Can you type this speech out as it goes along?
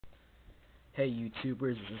Hey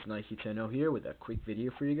YouTubers, this is Nike10 here with a quick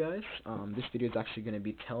video for you guys. This video is actually going to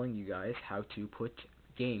be telling you guys how to put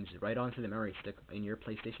games right onto the memory stick in your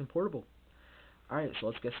PlayStation Portable. Alright, so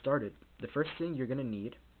let's get started. The first thing you're going to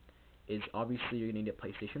need is obviously you're going to need a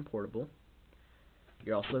PlayStation Portable.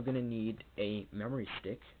 You're also going to need a memory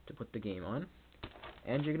stick to put the game on.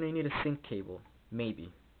 And you're going to need a sync cable,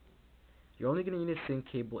 maybe. You're only going to need a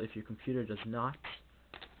sync cable if your computer does not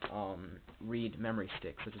read memory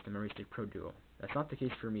sticks, such as the Memory Stick Pro Duo. That's not the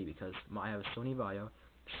case for me because I have a Sony Vaio,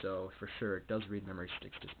 so for sure it does read memory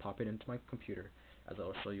sticks. Just pop it into my computer, as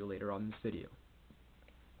I'll show you later on in this video.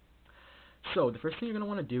 So the first thing you're going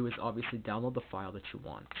to want to do is obviously download the file that you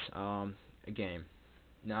want, a game.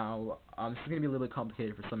 Now, this is going to be a little bit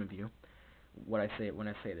complicated for some of you. When I say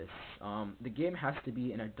this, the game has to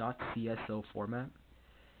be in a .cso format.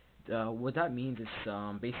 What that means is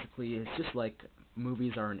basically it's just like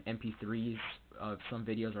movies are in MP3s, some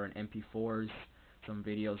videos are in MP4s, some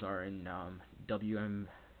videos are in WM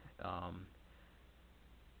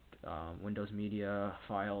Windows Media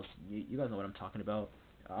files. You guys know what I'm talking about.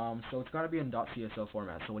 So it's got to be in .cso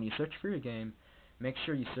format. So when you search for your game, make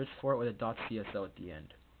sure you search for it with a .cso at the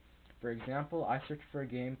end. For example, I searched for a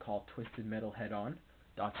game called Twisted Metal Head-On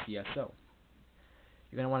 .cso. You're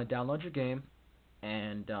going to want to download your game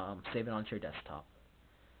and save it onto your desktop.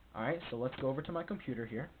 Alright, so let's go over to my computer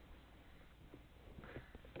here.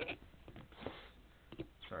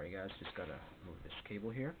 Sorry guys, just gotta move this cable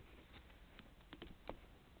here.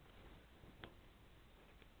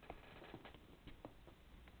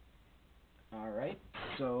 Alright,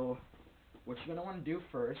 so what you're going to want to do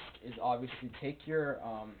first is obviously take your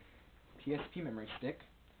PSP memory stick,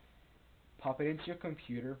 pop it into your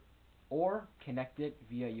computer, or connect it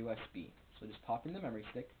via USB. So just pop in the memory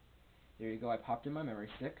stick. There you go, I popped in my memory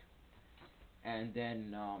stick. And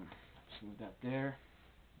then, just move that there.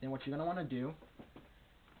 Then what you're going to want to do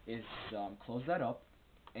is close that up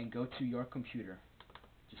and go to your computer.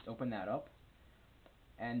 Just open that up.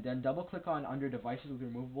 And then double click on under devices with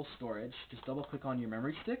removable storage. Just double click on your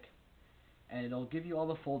memory stick. And it'll give you all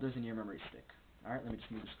the folders in your memory stick. Alright, let me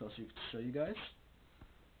just move this closer to show you guys.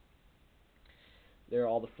 There are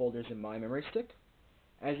all the folders in my memory stick.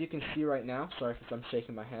 As you can see right now, sorry if I'm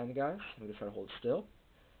shaking my hand guys, I'm going to try to hold still.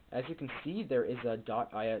 As you can see, there is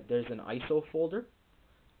there's an ISO folder.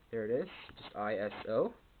 There it is, just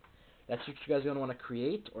ISO. That's what you guys are going to want to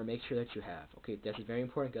create or make sure that you have. Okay, that's very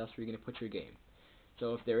important because that's where you're going to put your game.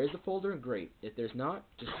 So if there is a folder, great. If there's not,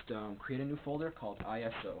 just create a new folder called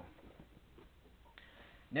ISO.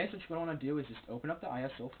 Next, what you're going to want to do is just open up the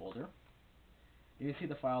ISO folder. You can see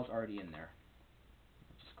the file's already in there.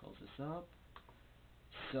 Just close this up.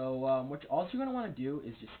 So all you're going to want to do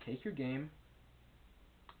is just take your game,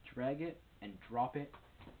 drag it, and drop it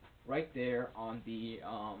right there on the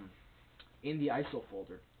in the ISO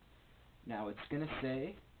folder. Now it's going to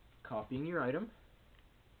say copying your item.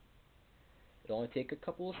 It'll only take a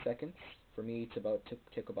couple of seconds. For me, it's about to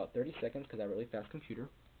take about 30 seconds because I have a really fast computer.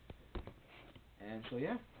 And so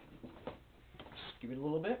yeah, just give it a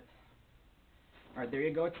little bit. Alright, there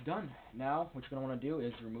you go, it's done. Now, what you're going to want to do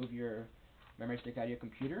is remove your memory stick out of your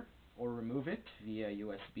computer, or remove it via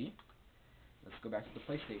USB. Let's go back to the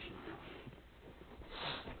PlayStation.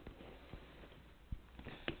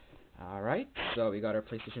 Alright, so we got our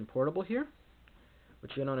PlayStation Portable here.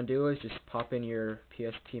 What you're going to want to do is just pop in your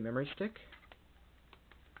PSP memory stick.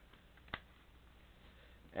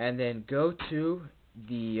 And then go to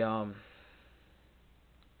the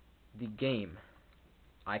game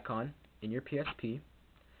icon in your PSP.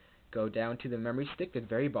 Go down to the memory stick, the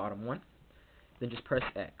very bottom one. Then just press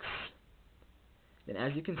X. Then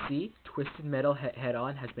as you can see, Twisted Metal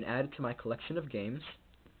Head-On has been added to my collection of games.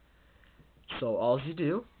 So all you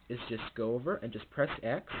do is just go over and just press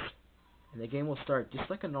X, and the game will start just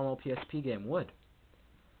like a normal PSP game would.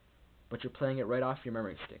 But you're playing it right off your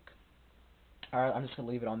memory stick. Alright, I'm just going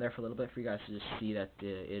to leave it on there for a little bit for you guys to just see that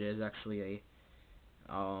it is actually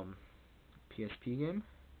a PSP game.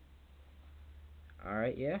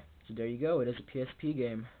 Alright, yeah, so there you go, it is a PSP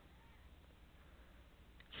game.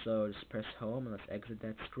 So just press home and let's exit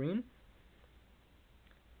that screen.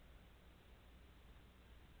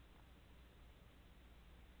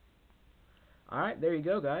 Alright, there you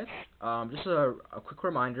go guys. Just a quick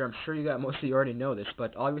reminder, I'm sure most of you already know this,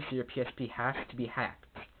 but obviously your PSP has to be hacked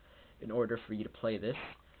in order for you to play this.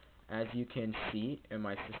 As you can see in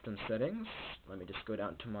my system settings, let me just go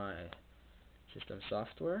down to my system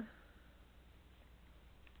software.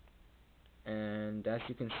 And as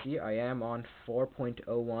you can see, I am on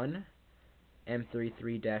 4.01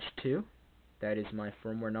 M33-2. That is my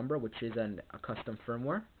firmware number, which is a custom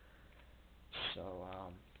firmware. So,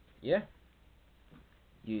 yeah.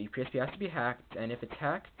 Your PSP has to be hacked, and if it's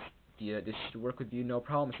hacked, this should work with you no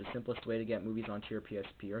problem. It's the simplest way to get movies onto your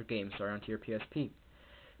PSP, or games, sorry, onto your PSP.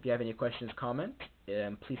 If you have any questions, comment.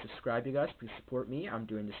 Please subscribe, you guys. Please support me. I'm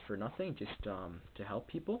doing this for nothing, just to help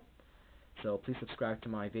people. So please subscribe to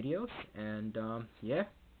my videos, and yeah,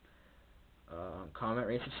 comment,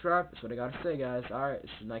 rate, subscribe. That's what I gotta say, guys. Alright,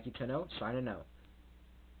 this is Nike10 signing out.